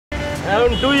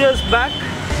around 2 years back,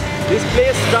 this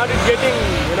place started getting,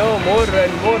 more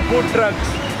and more food trucks.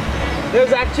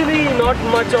 There's actually not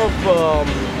much of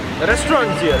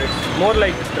restaurants here. It's more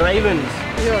like drive-ins.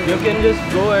 You can just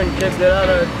go and check. There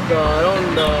are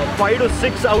around 5 to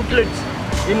 6 outlets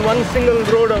in one single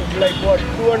road of like what,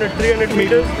 200, 300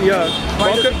 meters. Yeah.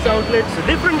 5 to 6 outlets,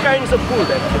 different kinds of food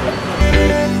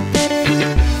actually.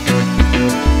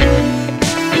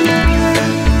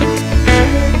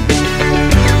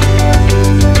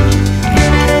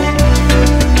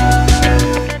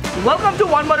 Welcome to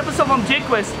one more episode from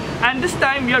jQuest, and this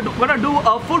time we are gonna do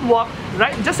a food walk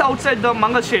right just outside the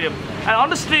Mangala Stadium. And on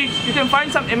the streets you can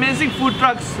find some amazing food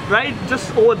trucks right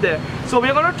just over there. So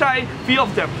we're gonna try few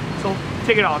of them. So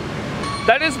check it out.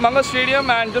 That is Mangala Stadium,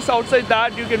 and just outside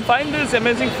that you can find these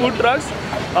amazing food trucks.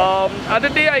 Other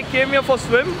day I came here for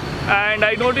swim and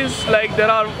I noticed like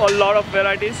there are a lot of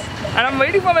varieties. And I'm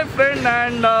waiting for my friend,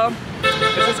 and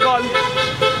this is called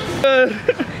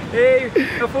Hey,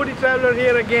 a foodie traveler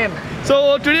here again.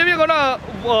 So today we are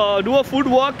gonna do a food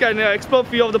walk and explore a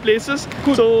few of the places.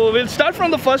 Cool. So we'll start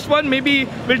from the first one. Maybe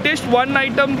we'll taste one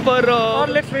item per... Or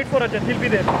let's wait for Ajay, he'll be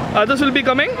there. Others will be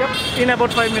coming? Yep, in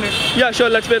about 5 minutes. Yeah, sure,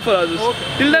 let's wait for others.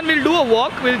 Okay. Till then we'll do a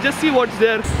walk, we'll just see what's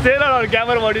there. Stare at our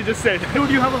camera what you just said. Dude,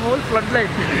 you have a whole floodlight.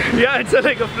 Yeah, it's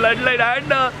like a floodlight,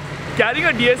 and carrying a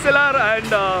DSLR and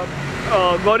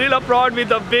Gorilla Prod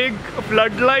with a big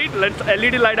floodlight,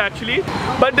 LED light actually.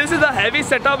 But this is a heavy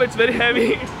setup, it's very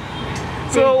heavy.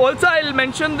 So also I'll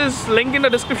mention this link in the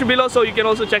description below so you can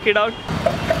also check it out.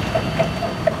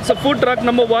 So food truck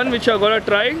number 1 which I'm gonna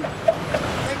try.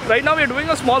 Right now we're doing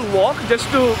a small walk just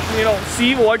to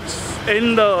see what's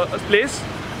in the place.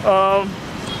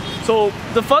 So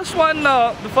the first one,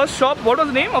 the first shop, what was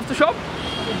the name of the shop?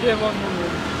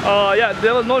 Yeah,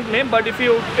 there was no name, but it's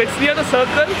near the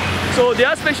circle. So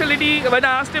their specialty, when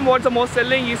I asked him what's the most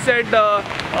selling, he said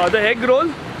the egg roll.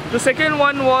 The second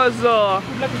one was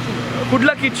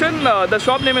Kudla Kitchen. The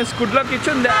shop name is Kudla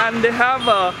Kitchen, and they have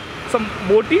some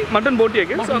boti, mutton boti, I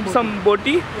guess, some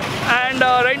boti. And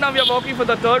right now we are walking for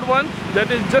the third one.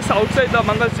 That is just outside the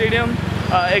Mangala Stadium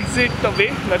exit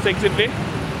way. That's exit way.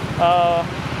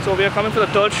 So we are coming for the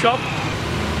third shop.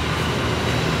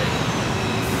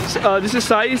 This is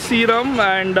Sai Seeram,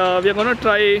 and we are going to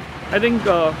try, I think,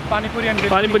 Pani Puri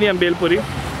and Bel Puri.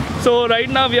 So right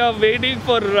now we are waiting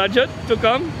for Rajat to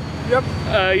come. Yep.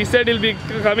 He said he'll be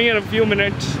coming in a few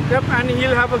minutes. Yep, and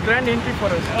he'll have a grand entry for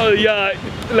us. Oh yeah,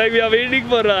 like we are waiting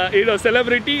for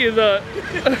celebrity is a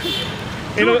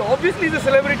Dude, obviously he's a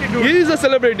celebrity, dude. He is a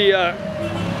celebrity, yeah.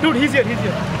 Dude, he's here.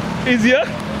 He's here?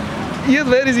 Yes,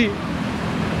 where is he?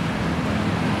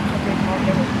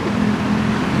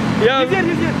 Yeah,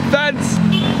 He's here. fans.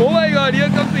 Oh my god, here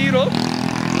comes the hero.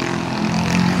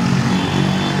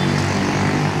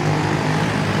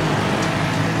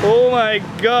 Oh my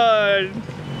god.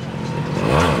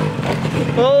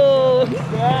 Oh.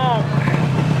 Yeah.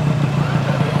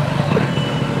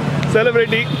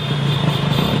 Celebrity.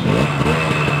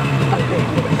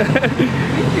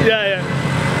 Yeah.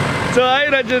 So hi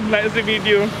Rajat, nice to meet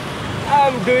you.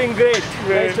 I'm doing great.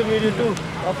 Nice to meet you too.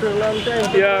 After a long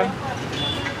time. Yeah.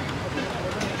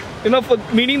 For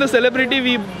meeting the celebrity,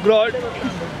 we brought.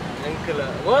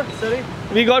 What? Sorry?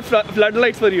 We got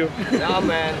floodlights for you. Yeah,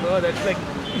 man. No, that's like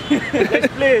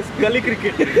next place, gully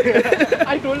cricket.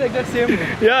 I told like that same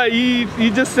way. Yeah, he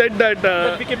just said that.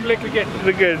 We can play cricket.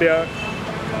 Cricket, yeah.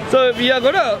 So we are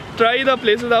gonna try the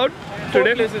places out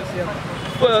today. 4 places,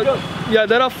 yeah. Yeah,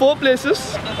 there are 4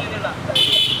 places.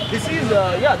 This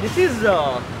is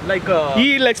like.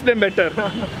 He'll explain better.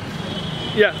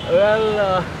 Yeah.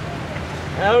 Well,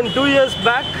 around 2 years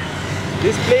back,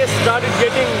 this place started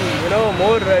getting,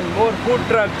 more and more food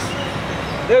trucks.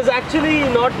 There's actually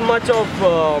not much of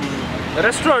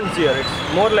restaurants here.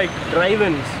 It's more like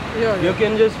drive-ins. You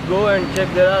can just go and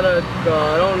check. There are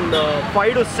around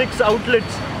 5 to 6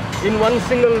 outlets in one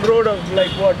single road of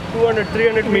like what, 200,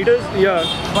 300 meters. Yeah.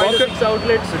 5 to 6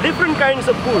 outlets, different kinds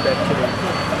of food actually.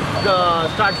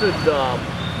 Starts with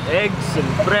eggs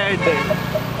and bread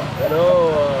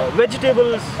and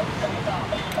vegetables.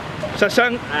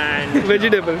 Shashank And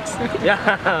vegetables.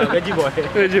 yeah, veggie boy.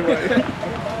 Veggie boy.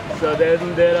 So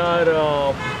then there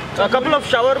are a couple of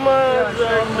shawarmas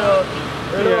and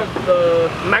the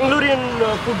Mangalorean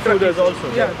food truck is also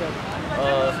there.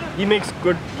 He makes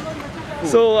good food.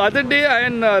 So other day I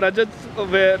and Rajat,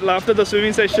 after the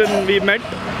swimming session we met,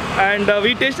 and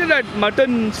we tasted that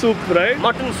mutton soup, right?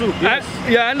 Mutton soup, yes.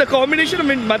 And the combination of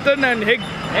mutton and egg.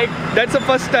 That's the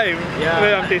first time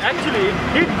where I'm tasting. Actually, it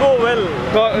did go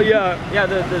well. Yeah. Yeah,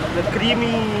 the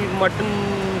creamy mutton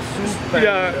soup and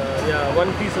Yeah.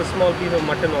 one piece, a small piece of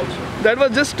mutton also. That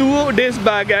was just 2 days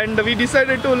back, and we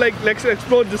decided to let's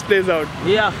explore this place out.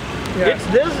 Yeah. Yeah. It's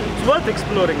worth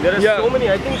exploring. There are Yeah. so many.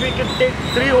 I think we could take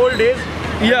 3 whole days.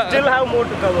 And Yeah. still have more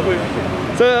to cover.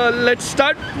 So let's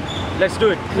start. Let's do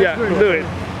it. Yeah, do it.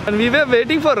 And we were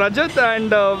waiting for Rajat,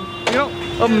 and a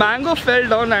mango fell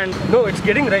down, and No, it's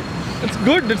getting right. it's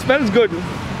good. It smells good.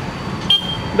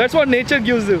 That's what nature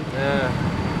gives you. Yeah.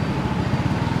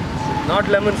 Not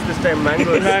lemons this time,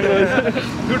 mangoes. Mangoes.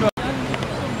 Good one.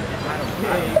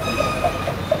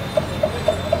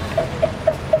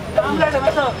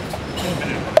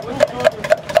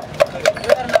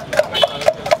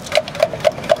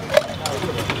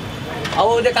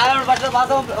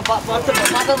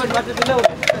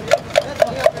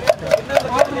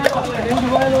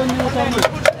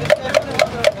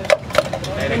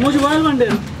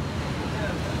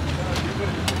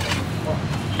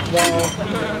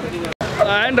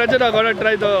 And Rajat are gonna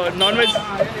try the non-veg,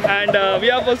 and we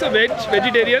have also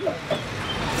vegetarian.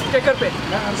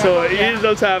 So he is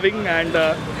also having. And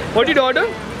what did you order?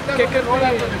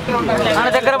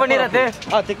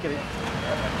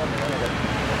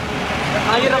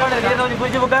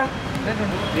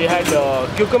 We had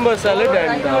cucumber salad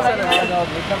and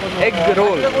egg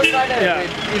roll. Yeah.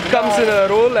 It comes in a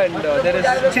roll and there is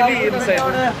chili inside.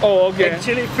 Oh, okay. Egg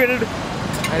chili filled.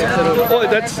 And it's a roll. Oh,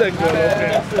 that's good.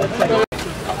 Okay.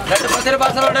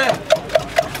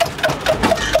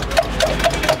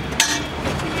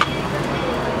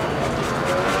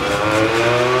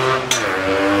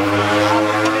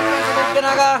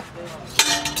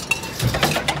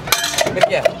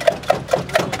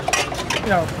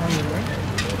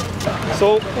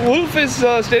 So Wolf is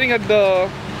staring at the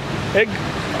egg.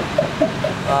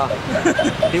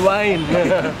 Divine.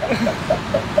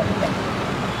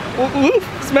 Wolf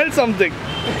smells something.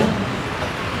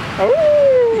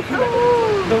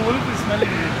 The wolf is smelling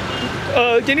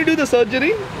it. Can you do the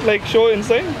surgery? Like show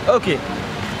inside? Okay.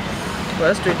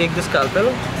 First we take the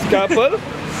scalpel. Scalpel.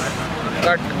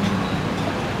 Cut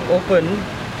open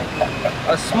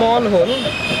a small hole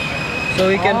so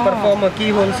we can perform a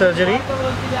keyhole surgery,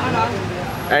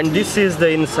 and this is the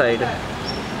inside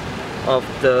of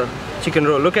the chicken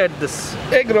roll. Look at this.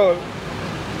 Egg roll.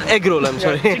 Egg roll, I'm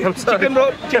sorry. I'm sorry.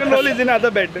 Chicken roll is in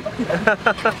other bed.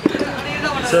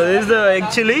 So this is the egg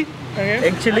chili. Okay.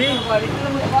 Egg chili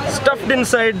stuffed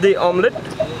inside the omelette,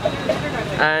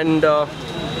 and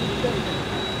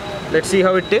let's see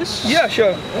how it tastes. Yeah,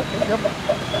 sure.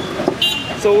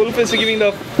 So Wolf is giving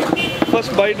the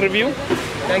first bite review.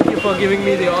 Thank you for giving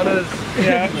me the honors.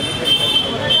 Yeah.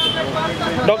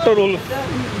 Dr. Wolf.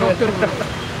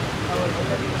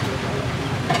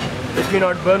 Let me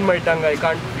not burn my tongue, I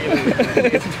can't feel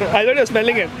it. I thought you're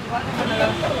smelling it.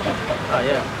 Ah,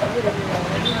 yeah.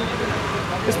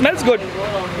 It smells good.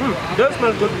 It does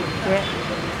smell good. Yeah.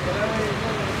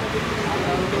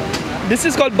 This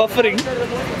is called buffering.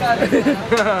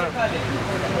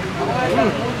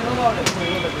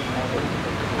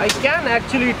 I can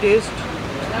actually taste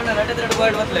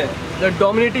the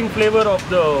dominating flavor of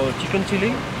the chicken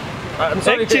chili. I'm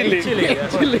sorry, Egg chili. egg chili.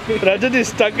 Egg chili. Rajat is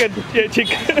stuck at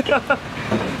chicken.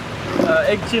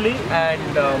 Egg chili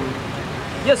and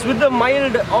yes, with the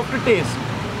mild aftertaste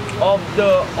of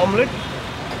the omelette.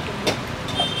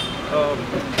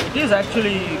 It is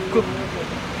actually cooked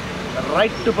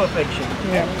right to perfection.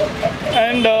 Yeah.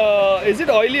 And is it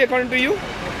oily according to you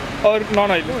or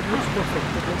non-oily? No, it looks perfect.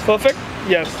 It's perfect?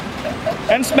 Yes.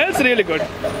 And smells really good.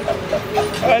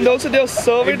 And also they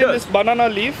serve it in this banana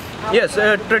leaf. Yes,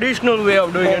 a traditional way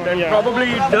of doing it, and yeah. probably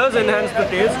it does enhance the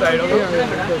taste. I don't know.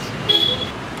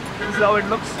 This is how it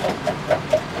looks.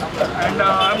 And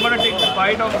I'm gonna take a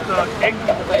bite of the egg.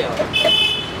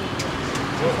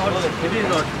 Maybe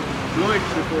not. Blow it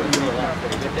before you.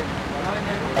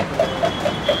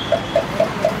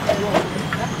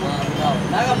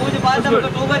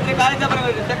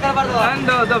 And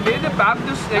the way they pack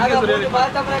this egg is really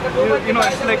good. You know,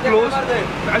 it's like closed.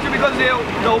 Actually, because the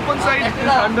open side is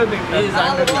under the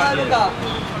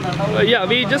yeah,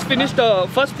 we just finished the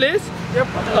first place. Yep.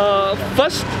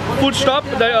 First food stop,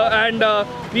 and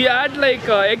we had like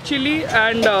egg chili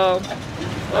and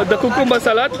the cucumber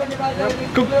salad.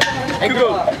 Egg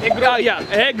roll. Yeah,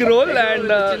 egg roll and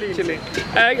chili.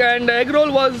 Egg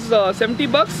roll was 70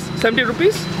 bucks, 70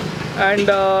 rupees. And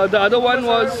the other one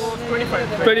was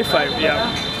 25.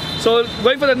 Yeah. So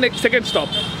going for the second stop.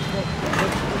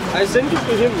 I sent it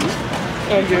to him.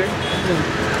 Okay.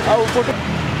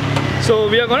 So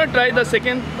we are gonna try the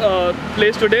second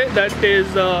place today. That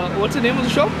is what's the name of the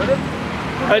shop?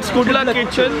 It's Kudla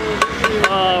Kitchen.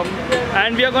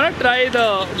 And we are gonna try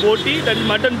the boti, that is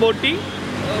mutton boti,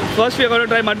 first we are going to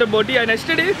try mutton boti, and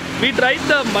yesterday we tried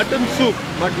the mutton soup.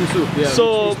 Mutton soup, yeah.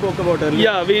 So which we spoke about earlier.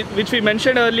 Yeah, which we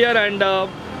mentioned earlier, and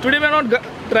today we are not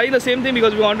trying the same thing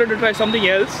because we wanted to try something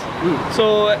else.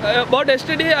 So about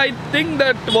yesterday, I think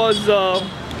that was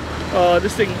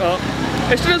this thing.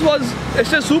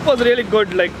 Yesterday's soup was really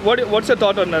good. Like, what's your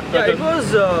thought on that? Yeah, it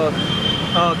was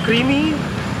creamy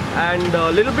and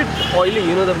a little bit oily.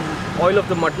 You know, the oil of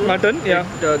the mutton. Mutton, yeah.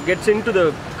 It gets into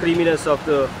the creaminess of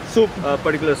the Soup.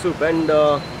 particular soup. And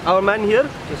our man here,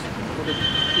 just put it.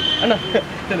 Anna,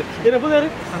 tell it.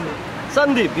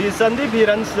 Sandeep. He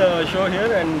runs the show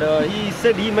here, and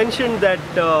he mentioned that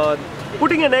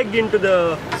putting an egg into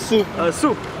the soup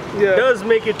does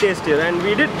make it tastier. And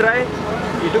we did try.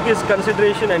 He took his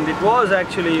consideration, and it was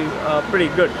actually pretty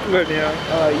good. Good, yeah.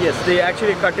 Yes, they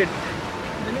actually cut it,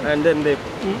 and then they.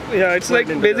 Yeah, it's like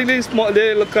basically small.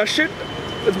 They crush it.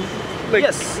 It's like,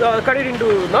 yes, cut it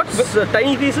into not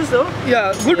tiny pieces though.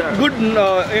 Yeah, good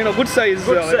size.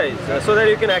 Good size, so that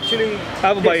you can actually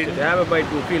have a bite. Have a bite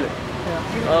and feel it.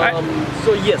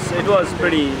 So yes, it was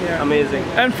pretty amazing.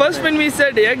 And first when we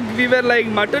said egg, we were like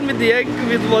mutton with the egg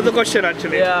was a question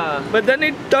actually. Yeah. But then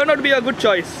it turned out to be a good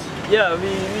choice. Yeah, we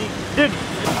did.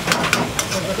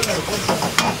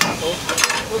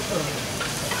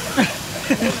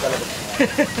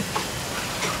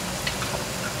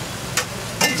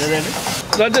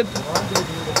 Rajat,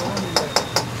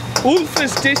 Wolf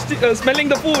is smelling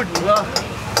the food.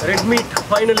 Red meat,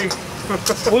 finally.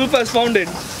 Wolf has found it.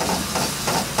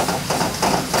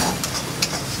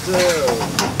 So,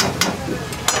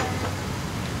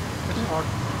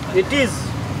 it is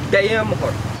damn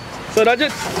hot. So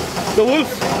Rajat, the wolf.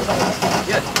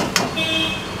 Yes.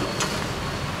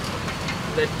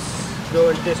 Let's go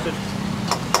and taste it.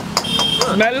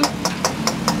 Smell.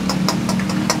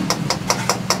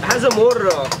 Has a more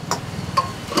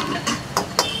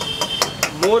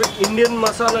Indian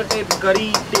masala type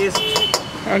curry taste.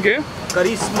 Okay.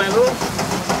 Curry smell.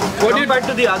 Compared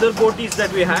to the other botis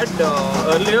that we had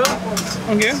earlier.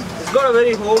 Okay. It's got a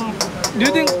very home. Do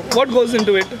you think what goes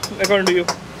into it, according to you?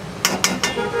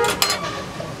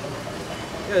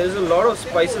 Yeah, there's a lot of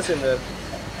spices in there.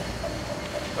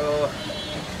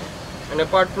 And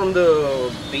apart from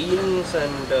the beans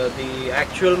and the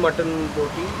actual mutton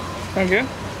boti. Okay.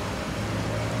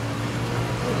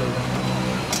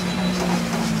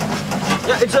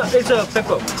 Yeah, it's a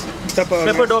pepper.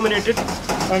 Pepper dominated.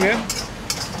 Okay.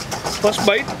 First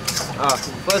bite.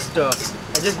 First I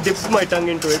just dipped my tongue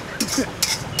into it.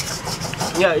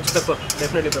 Yeah, it's pepper.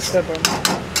 Definitely pepper.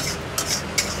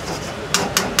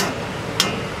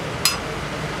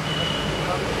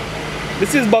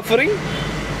 This is buffering.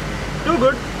 Too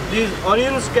good. These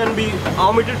onions can be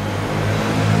omitted.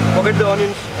 Forget the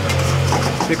onions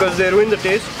because they ruin the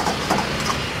taste.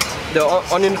 The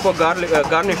onion for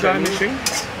garnishing.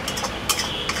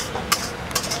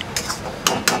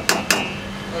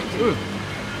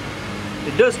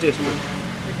 It does taste good.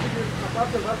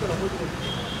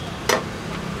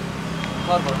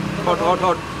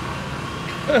 Hot.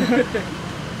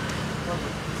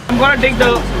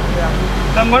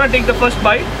 I'm gonna take the first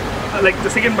bite, like the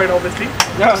second bite obviously.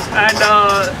 Yeah. And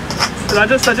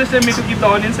Raja suggested me to keep the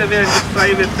onions away and just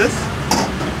try with this.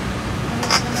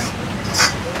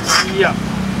 Yeah.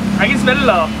 I can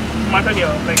smell mutton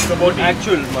here, like the body.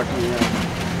 Actual mutton, yeah.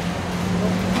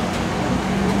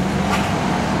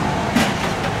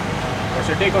 What's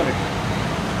your take on it?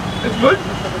 It's good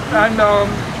and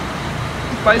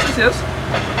spices, yes,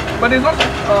 but it's not.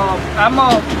 I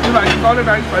can call it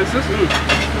nice spices,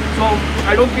 so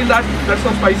I don't feel that's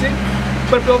so spicy.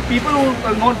 But for people who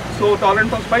are not so tolerant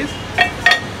for spice,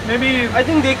 maybe I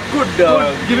think they could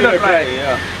give it a try.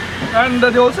 Yeah. And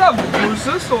they also have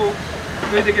juices, so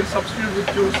maybe they can substitute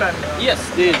with juice and. Yes,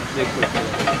 they could.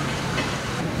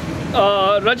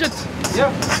 Rajat.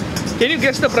 Yeah. Can you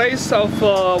guess the price of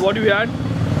what we had?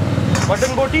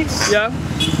 Mutton boti? Yeah.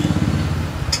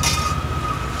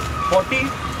 40,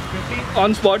 50?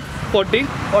 On spot, 40.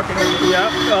 40. Yeah.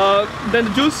 Then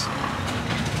the juice?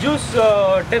 Juice,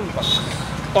 10 bucks.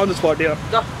 On the spot, yeah.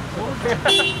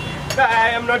 I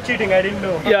am not cheating, I didn't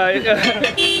know.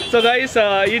 Yeah. So guys,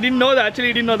 he didn't know that. Actually,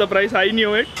 he didn't know the price. I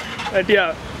knew it. But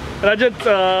yeah, Rajat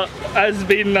has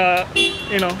been,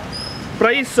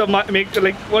 price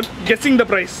guessing the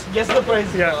price. Guess the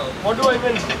price. Yeah. What do I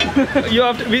win? You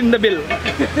have to win the bill.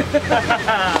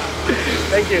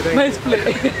 Thank you. Nice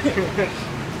play.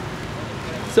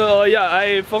 So yeah,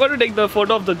 I forgot to take the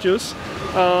photo of the juice.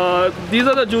 These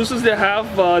are the juices they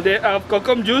have. They have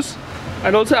kokum juice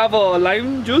and also have a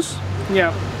lime juice.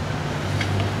 Yeah.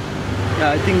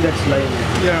 Yeah, I think that's lime.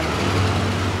 Yeah.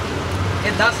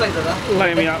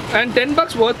 Lime, yeah. And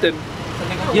 $10 worth it.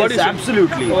 What Yes, is it?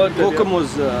 absolutely. Worth it, Kokum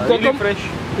was really Kokum- fresh.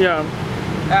 Yeah,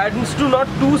 And it's too not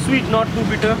too sweet, not too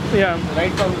bitter. yeah.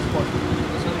 Right from the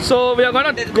spot. So we are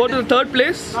gonna go to the third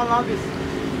place.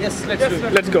 Yes, let's do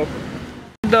it. Let's go.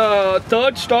 The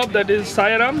third stop, that is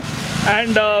Sayaram,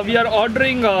 and we are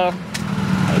ordering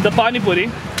the pani puri.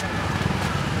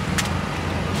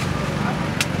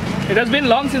 It has been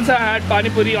long since I had pani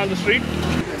puri on the street.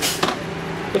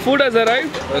 The food has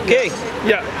arrived. Okay.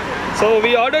 Yeah. So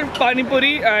we ordered pani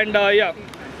puri and yeah,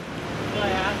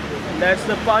 That's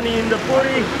the pani in the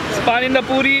puri. it's pani in the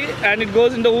puri and it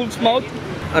goes in the wolf's mouth.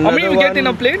 How many Another we get in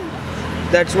a one. plate?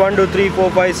 That's 1, 2, 3, 4,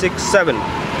 5, 6, 7.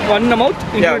 One in the mouth,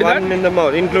 Yeah, including one in the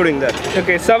mouth, including that. that?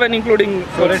 Okay, 7 including.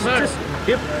 So let's just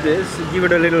dip this, give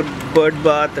it a little bird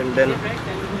bath, and then.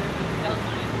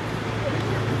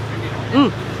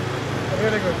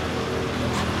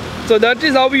 So that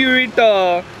is how you eat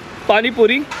pani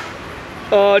puri.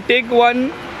 Take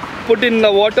one, put in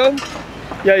the water.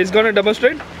 Yeah, he's gonna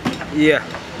demonstrate. Yeah.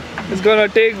 He's gonna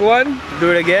take one,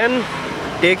 Do it again.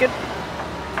 Take it.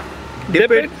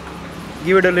 dip it.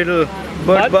 Give it a little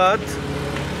bird bath.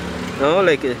 No,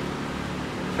 like it.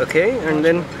 Okay, and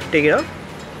then take it out.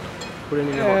 Put it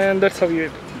in your mouth. And that's how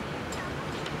you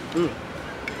eat.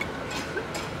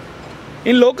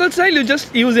 In local style, you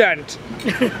just use your hands.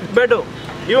 Better.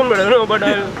 Even better, no, but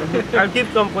I'll keep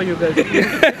some for you guys. Okay.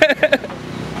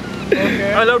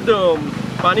 I love the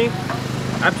pani.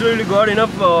 Absolutely got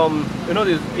enough, you know,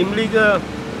 this imli,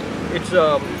 it's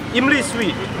imli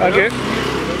sweet. you know? Okay.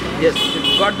 Yes,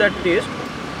 it's got that taste.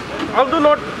 Although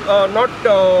not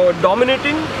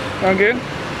dominating, Okay.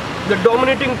 the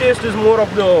dominating taste is more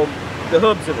of the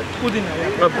herbs in it. Pudina.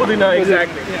 Yeah. Pudina,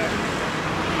 exactly. Yeah.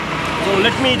 So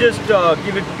let me just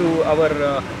give it to our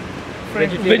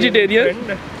Vegetarian.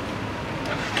 friend.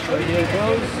 So here it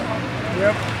goes.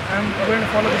 Yep. I'm going to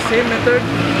follow the same method.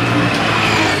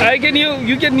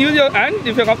 You can use your hand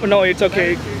if you no, it's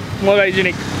okay. More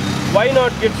hygienic. Why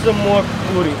not get some more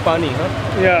pani, huh?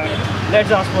 Yeah.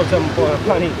 Let's ask for some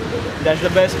pani. That's the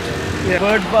best. Yeah.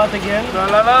 Bird bath again. La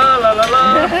la la la la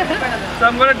la. So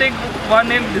I'm gonna take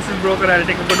one in. This is broken. I'll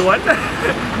take a good one.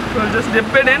 So I'll just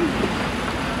dip it in.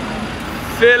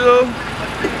 Fill.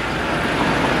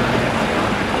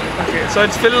 Okay. So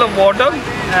it's filled of water,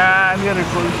 and here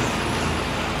it goes.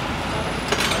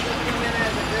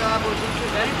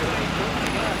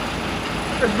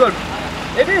 It's good.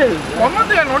 It is. One more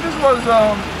thing I noticed was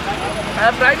I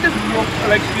have tried this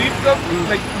like street stuff,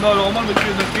 like the normal which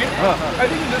is the street. I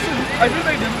think I feel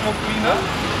like this is more cleaner.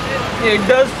 It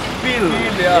does feel.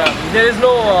 Yeah. There is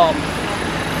no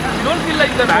You don't feel like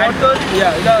the bad. water.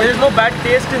 Yeah. There is no bad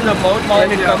taste in the mouth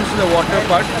when it yeah. comes to the water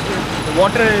part. The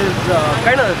water is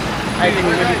kind of, I think,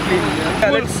 very clean. Yeah,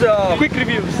 let's Quick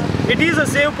reviews. It is a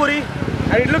save puri,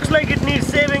 and it looks like it needs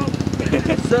saving.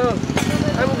 So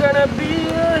I'm gonna be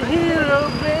a hero,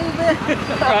 baby.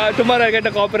 Tomorrow I get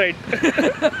a copyright.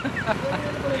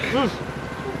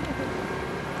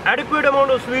 Adequate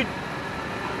amount of sweet.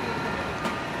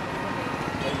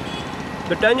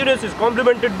 The tanginess is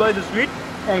complemented by the sweet,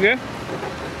 Okay.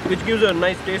 which gives a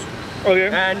nice taste. Okay.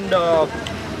 And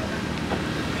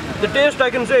the taste, I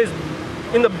can say, is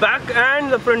in the back and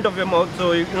the front of your mouth.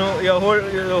 So you know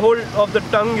the whole of the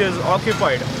tongue is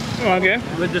occupied Okay.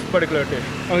 with this particular taste.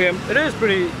 Okay. It is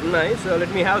pretty nice.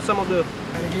 Let me have some of the.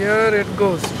 And here it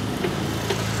goes.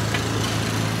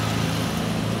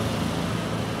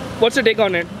 What's your take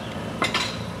on it?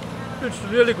 It's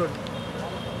really good.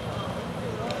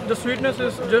 The sweetness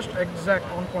is just exact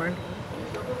on point,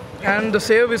 and the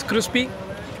save is crispy,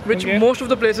 which Okay. most of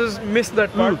the places miss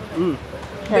that part.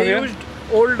 They Okay. used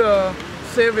old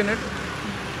save in it.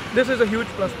 This is a huge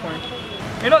plus point.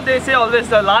 You know, they say always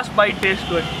the last bite tastes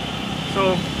good.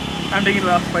 So I'm taking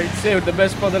last bite. Saved the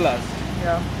best for the last.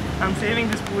 Yeah. I'm saving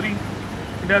this puri.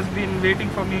 It has been waiting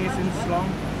for me since long.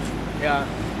 Yeah.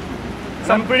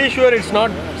 So I'm pretty sure it's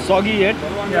not soggy yet.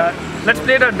 Yeah. Let's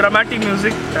play the dramatic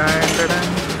music.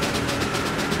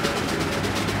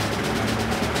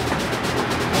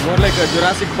 More like a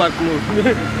Jurassic Park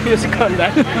music on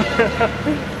that.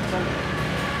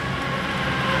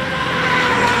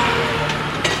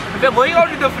 If you're going out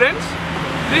with your friends,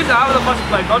 please have the first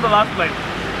bite, not the last bite.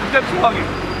 It's just soggy.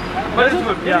 But it's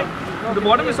good. Yeah. The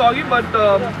bottom is soggy, but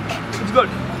it's good.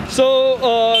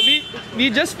 So we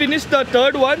just finished the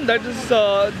third one, that is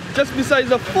just besides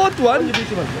the fourth one,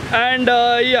 and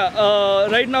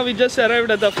right now we just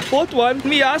arrived at the fourth one.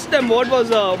 We asked them what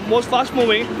was most fast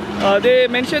moving. They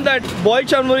mentioned that boiled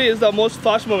chanmuri is the most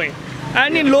fast moving,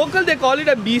 and in local they call it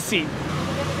a BC.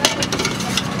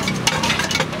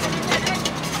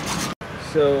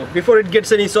 So before it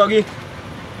gets any soggy,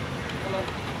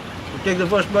 take the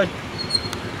first bite.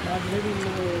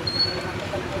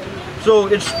 So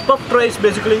it's puffed rice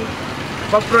basically.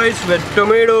 Puffed rice with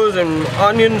tomatoes and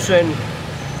onions and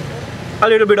a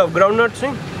little bit of groundnuts. See?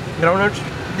 Groundnuts.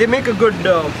 They make a good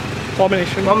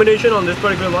combination on this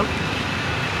particular one.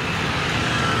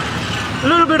 A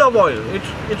little bit of oil.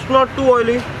 It's not too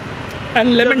oily.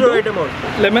 And lemon Just the too? right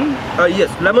amount. Lemon?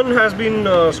 Yes, lemon has been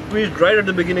squeezed right at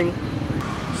the beginning.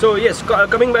 So yes,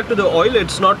 coming back to the oil,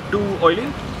 it's not too oily.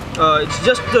 It's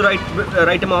just the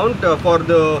right amount for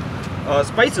the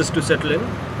spices to settle in.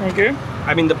 Okay.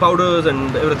 I mean the powders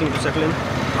and everything to settle in.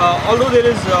 Although there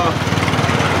is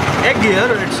egg here,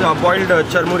 it's boiled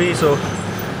charmuri, so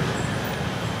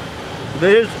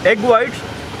there is egg whites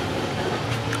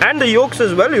and the yolks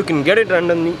as well. You can get it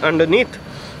underneath.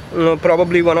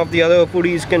 Probably one of the other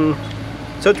foodies can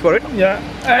search for it. Yeah.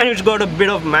 And it's got a bit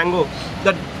of mango.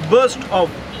 That burst of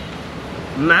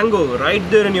mango right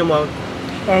there in your mouth.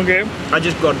 Okay. I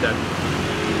just got that.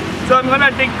 So I'm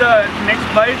gonna take the next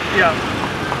bite. Yeah.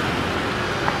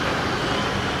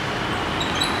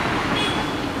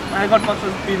 I got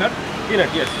first peanut. Peanut,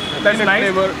 yes. That's Peanut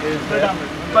nice. flavor is there.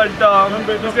 But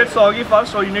this gets soggy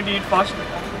fast, so you need to eat fast.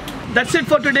 That's it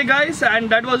for today, guys, and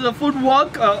that was a food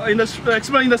walk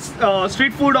exploring the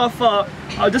street food of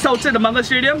just outside the Mangala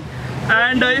Stadium.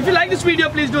 And if you like this video,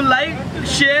 please do like,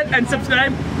 share and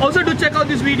subscribe. Also do check out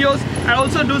these videos and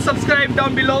also do subscribe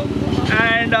down below.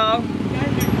 And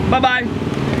bye bye.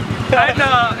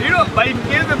 And you know, by in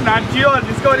case if Nat Geo or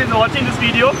Discovery is watching this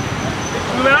video,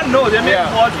 you may not know, they may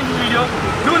be watching this video.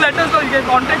 Do let us know. You can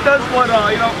contact us for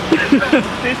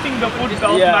tasting the food of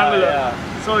Mangalore.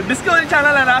 So Discovery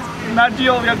Channel and Nat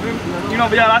Geo, we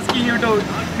are asking you to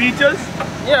feature us.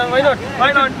 Yeah, why not?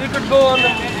 Why not? We could go on the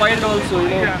wild also,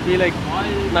 be like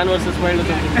man versus wild or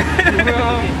something.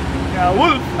 Yeah,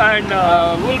 wolf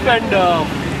and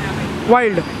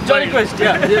Wild. Johnny Quest,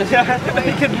 yeah.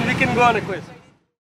 We can go on a quest.